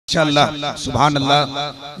माशाअल्लाह सुभान अल्लाह।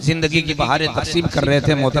 जिंदगी की बहारें तकसीम कर रहे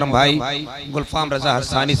थे मोहतरम भाई गुलफाम रजा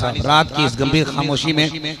हसानी साहब। रात की इस गंभीर खामोशी में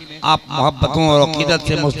आप मोहब्बतों और अकीदत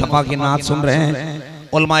से मुस्तफ़ा की नात सुन रहे हैं,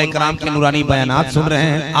 उलमा इकराम के नूरानी बयानात सुन रहे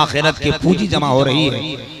हैं, आखिरत की पूंजी जमा हो रही है।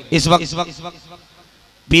 इस वक्त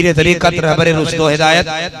पीर तरीक़त रहबर रुश्द व हिदायत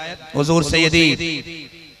हुजूर सैयदी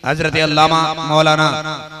हजरत अल्लामा मौलाना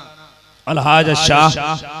अलहाज शाह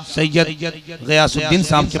सैयद गयासुद्दीन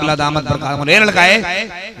साहब क़िबला दामत बरकातहू रे लड़काए।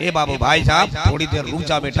 ए बाबू भाई साहब थोड़ी देर रुक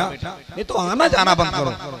जा बेटा, ये तो आना जाना बंद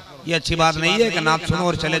करो। ये अच्छी बात नहीं है कि नात सुनो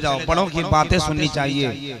और चले जाओ। बड़ों की बातें सुननी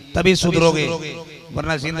चाहिए तभी सुधरोगे,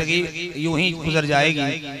 वरना जिंदगी यूं ही गुजर जाएगी।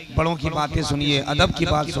 बड़ों की बातें सुनिए, अदब की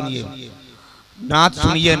बात सुनिए, नात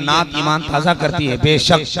सुनिए। नात ईमान ताज़ा करती है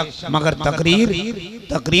बेशक, मगर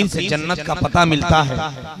तकरीर से जन्नत का पता मिलता है,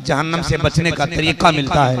 जहन्नम से बचने का तरीका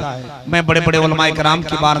मिलता है। मैं बड़े बड़े उलमाए कराम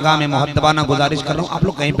की बारगाह में मुहद्दबाना गुजारिश कर रहा हूँ, आप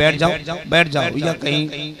लोग कहीं बैठ जाओ या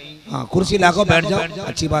कहीं हाँ कुर्सी लाकर बैठ जाओ,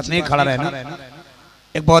 अच्छी बात नहीं खड़ा रहना।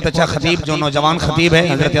 एक बहुत अच्छा खतीब जो नौजवान खतीब है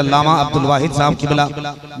हजरत अल्लामा अब्दुल वाहिद साहब क़िबला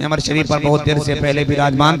मेमर शरीफ पर बहुत देर से पहले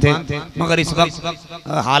विराजमान थे, मगर इस वक्त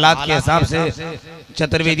हालात के हिसाब से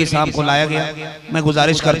चतुर्वेदी साहब को लाया गया। मैं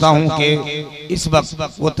गुजारिश करता हूं कि इस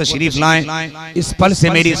वक्त वो तशरीफ लाएं। इस पल से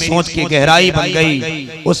मेरी सोच की गहराई बन गई,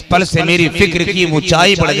 उस पल से मेरी फिक्र की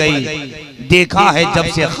ऊंचाई बढ़ गई। देखा है जब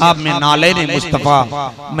से ख्वाब में नाले ने मुस्तफ़ा,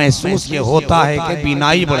 महसूस ये होता है कि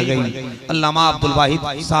बीनाई बढ़ गई। अल्लामा अब्दुल वाहिद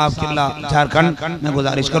साहब क़िबला झारखंड, मैं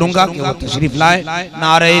गुजारिश करूंगा कि वो तशरीफ लाए।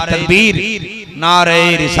 नारे तकबीर, नारे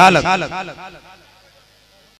रिसालत।